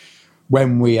 So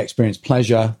when we experience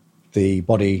pleasure, the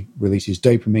body releases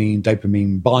dopamine.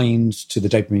 Dopamine binds to the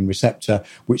dopamine receptor,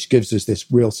 which gives us this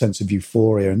real sense of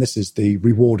euphoria. And this is the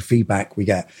reward feedback we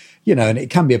get. And it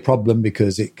can be a problem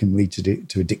because it can lead to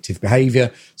addictive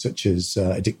behavior, such as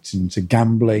addiction to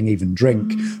gambling, even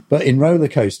drink. But in roller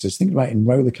coasters, think about it, in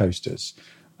roller coasters,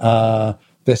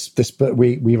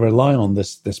 we rely on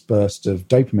this burst of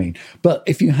dopamine. But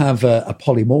if you have a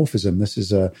polymorphism, this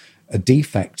is a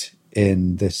defect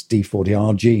in this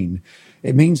D4DR gene,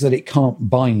 it means that it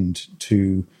can't bind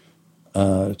to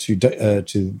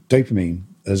dopamine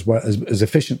as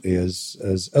efficiently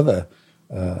as other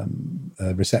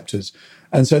receptors.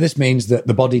 And so this means that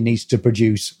the body needs to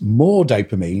produce more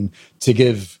dopamine to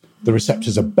give the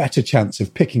receptors a better chance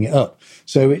of picking it up.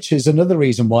 So which is another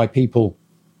reason why people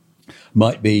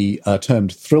might be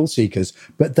termed thrill seekers,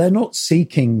 but they're not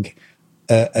seeking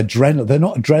adrenaline. They're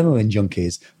not adrenaline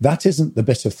junkies. That isn't the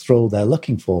bit of thrill they're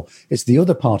looking for. It's the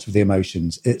other part of the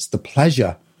emotions. It's the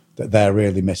pleasure that they're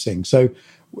really missing. So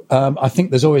I think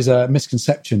there's always a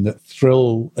misconception that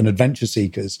thrill and adventure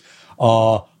seekers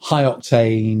are high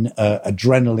octane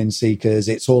adrenaline seekers.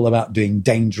 It's all about doing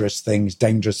dangerous things,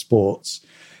 dangerous sports.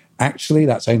 Actually,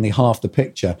 that's only half the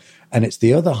picture. And it's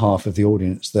the other half of the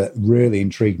audience that really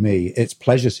intrigued me. It's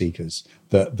pleasure seekers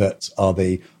that are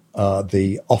the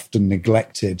often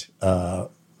neglected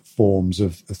forms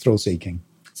of thrill seeking.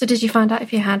 So did you find out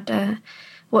if you had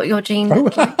what your gene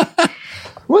looked like?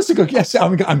 Well, that's a good, yes,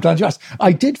 I'm glad you asked.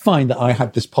 I did find that I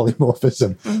had this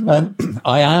polymorphism.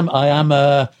 I am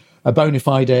a bona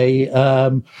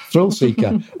fide thrill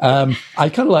seeker. I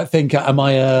kind of think, am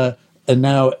I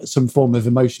now some form of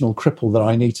emotional cripple that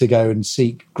I need to go and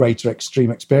seek greater extreme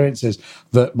experiences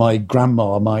that my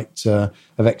grandma might have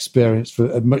experienced for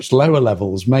at much lower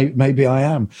levels? Maybe I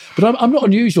am. But I'm not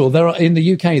unusual. In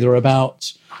the UK, there are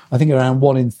about, I think around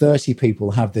 1 in 30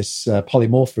 people have this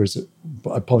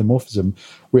polymorphism,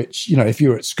 which, if you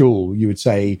were at school, you would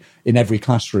say in every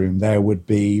classroom there would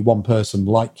be one person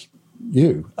like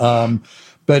you.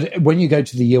 But when you go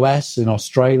to the US and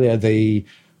Australia, the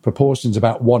proportion's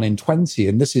about 1 in 20.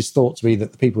 And this is thought to be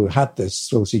that the people who had this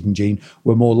thrill-seeking gene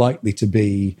were more likely to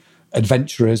be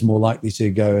adventurers, more likely to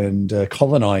go and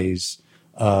colonize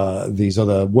these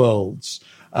other worlds.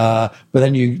 But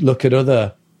then you look at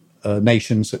other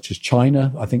nations such as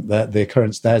China. I think that the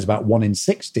occurrence there is about 1 in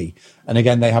 60. And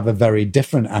again, they have a very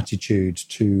different attitude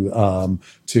to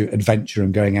adventure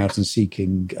and going out and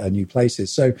seeking new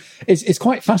places. So it's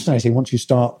quite fascinating once you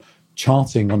start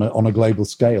charting on a global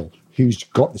scale who's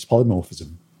got this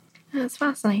polymorphism. That's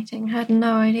fascinating. I had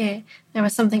no idea.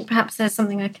 Perhaps there's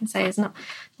something I can say is not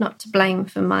to blame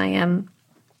for my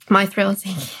my thrill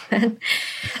seeking.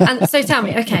 And so tell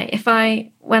me,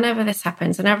 okay, whenever this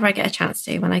happens, whenever I get a chance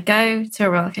to, when I go to a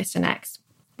roller coaster next,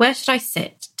 where should I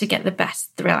sit to get the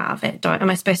best thrill out of it? Am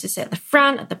I supposed to sit at the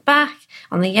front, at the back,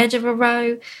 on the edge of a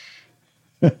row?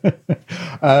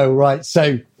 Oh, right.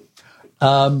 So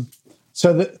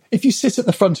that if you sit at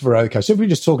the front of a roller coaster, if we're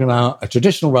just talking about a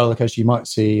traditional roller coaster you might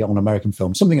see on American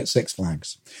film, something at Six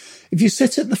Flags, if you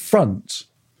sit at the front,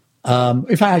 in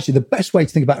fact, actually, the best way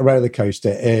to think about a roller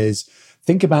coaster is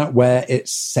think about where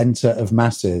its center of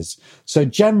mass is. So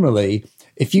generally,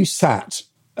 if you sat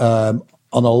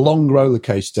on a long roller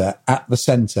coaster at the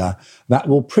center, that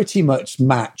will pretty much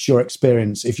match your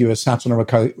experience if you were sat on a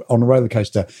roller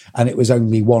coaster and it was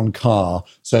only one car.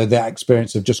 So that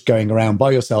experience of just going around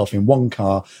by yourself in one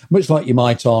car, much like you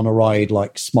might on a ride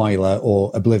like Smiler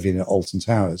or Oblivion at Alton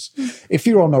Towers. If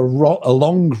you're on a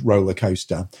long roller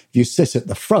coaster, if you sit at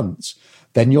the front,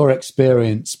 then your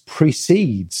experience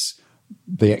precedes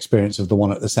the experience of the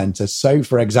one at the center. So,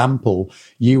 for example,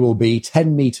 you will be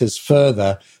 10 meters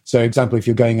further. So, example, if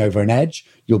you're going over an edge,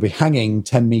 you'll be hanging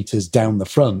 10 meters down the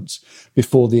front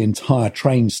before the entire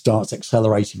train starts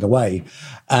accelerating away.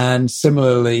 And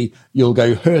similarly, you'll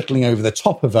go hurtling over the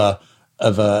top of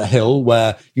a hill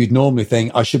where you'd normally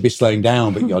think, I should be slowing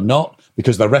down, but you're not,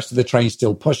 because the rest of the train's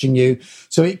still pushing you.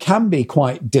 So it can be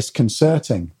quite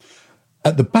disconcerting.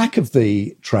 At the back of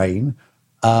the train,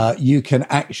 you can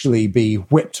actually be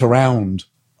whipped around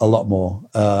a lot more.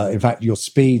 In fact, your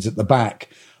speeds at the back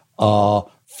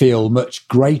feel much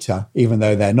greater, even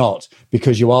though they're not,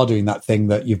 because you are doing that thing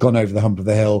that you've gone over the hump of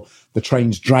the hill, the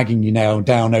train's dragging you now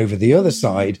down over the other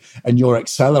side, and you're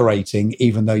accelerating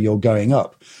even though you're going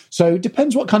up. So it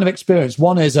depends what kind of experience.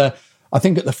 One is I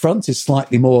think at the front is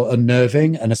slightly more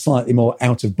unnerving and a slightly more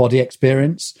out-of-body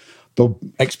experience. The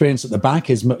experience at the back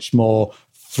is much more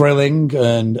thrilling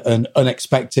and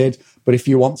unexpected. But if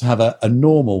you want to have a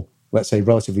normal, let's say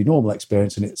relatively normal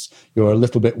experience, and you're a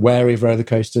little bit wary of roller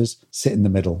coasters, sit in the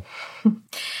middle.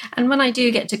 And when I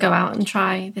do get to go out and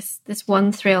try this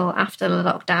one thrill after the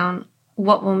lockdown,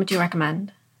 what one would you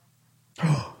recommend?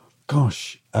 Oh,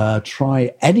 gosh,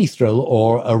 try any thrill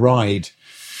or a ride.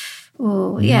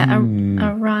 Oh, yeah, a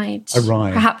ride. A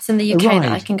ride. Perhaps in the UK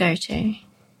that I can go to.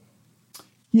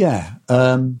 Yeah.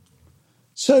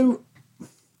 So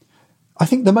I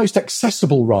think the most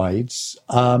accessible rides,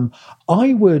 for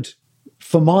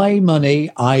my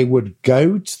money, I would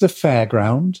go to the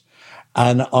fairground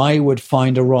and I would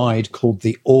find a ride called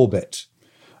the Orbit,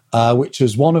 which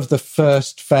was one of the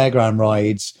first fairground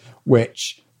rides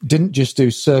which didn't just do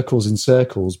circles and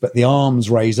circles, but the arms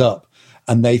raise up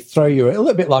and they throw you a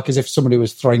little bit like as if somebody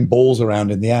was throwing balls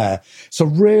around in the air. It's a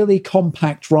really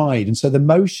compact ride. And so the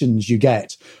motions you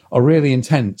get are really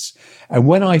intense. And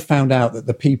when I found out that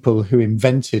the people who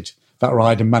invented that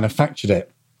ride and manufactured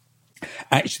it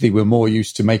actually were more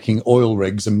used to making oil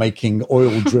rigs and making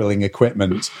oil drilling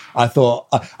equipment, I thought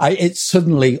it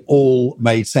suddenly all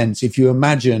made sense. If you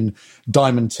imagine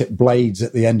diamond tip blades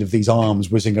at the end of these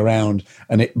arms whizzing around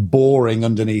and it boring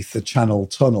underneath the Channel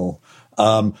Tunnel,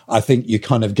 I think you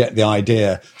kind of get the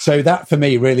idea. So that for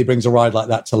me really brings a ride like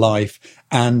that to life.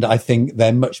 And I think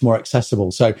they're much more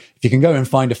accessible. So if you can go and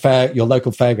find your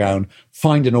local fairground,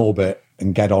 find an Orbit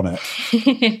and get on it.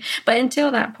 But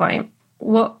until that point,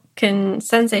 what can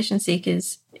sensation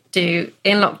seekers do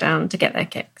in lockdown to get their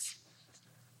kicks?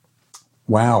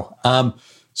 Wow.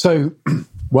 So,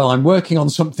 I'm working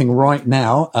on something right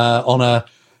now on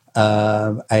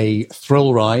a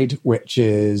thrill ride, which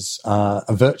is a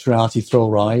virtual reality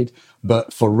thrill ride,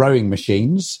 but for rowing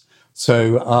machines.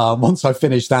 So once I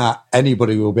finish that,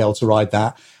 anybody will be able to ride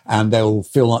that and they'll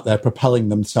feel like they're propelling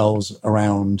themselves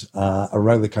around a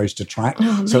roller coaster track.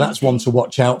 Oh, so that's one to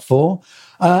watch out for.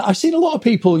 I've seen a lot of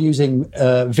people using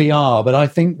VR, but I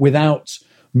think without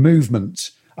movement,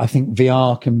 I think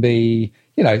VR can be,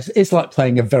 it's like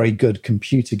playing a very good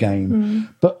computer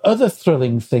game. But other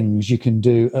thrilling things you can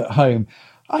do at home,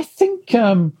 I think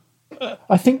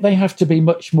they have to be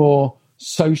much more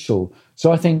social.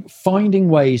 So I think finding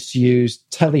ways to use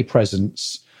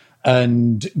telepresence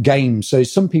and games. So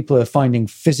some people are finding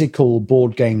physical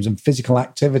board games and physical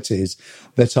activities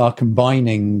that are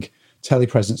combining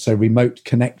telepresence, so remote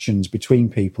connections between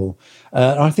people.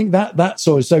 And I think that's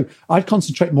always, so I'd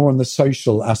concentrate more on the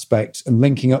social aspect and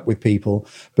linking up with people,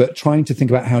 but trying to think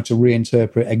about how to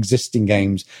reinterpret existing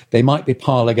games. They might be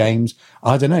parlor games.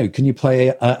 I don't know. Can you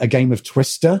play a game of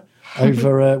Twister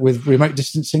over with remote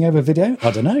distancing over video?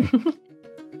 I don't know.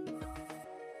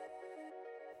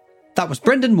 That was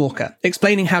Brendan Walker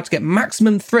explaining how to get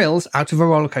maximum thrills out of a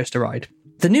roller coaster ride.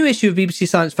 The new issue of BBC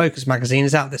Science Focus magazine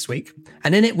is out this week,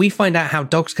 and in it we find out how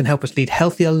dogs can help us lead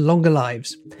healthier, longer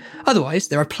lives. Otherwise,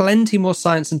 there are plenty more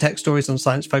science and tech stories on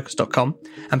sciencefocus.com,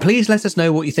 and please let us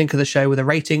know what you think of the show with a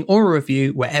rating or a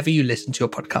review wherever you listen to your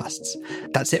podcasts.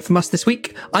 That's it from us this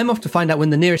week. I'm off to find out when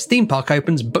the nearest theme park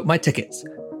opens and book my tickets.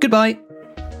 Goodbye.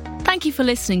 Thank you for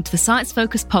listening to the Science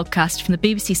Focus podcast from the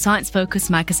BBC Science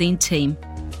Focus magazine team.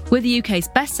 We're the UK's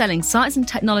best-selling science and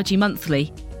technology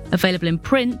monthly, available in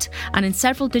print and in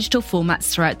several digital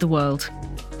formats throughout the world.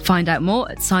 Find out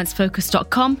more at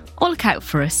sciencefocus.com or look out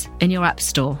for us in your app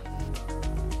store.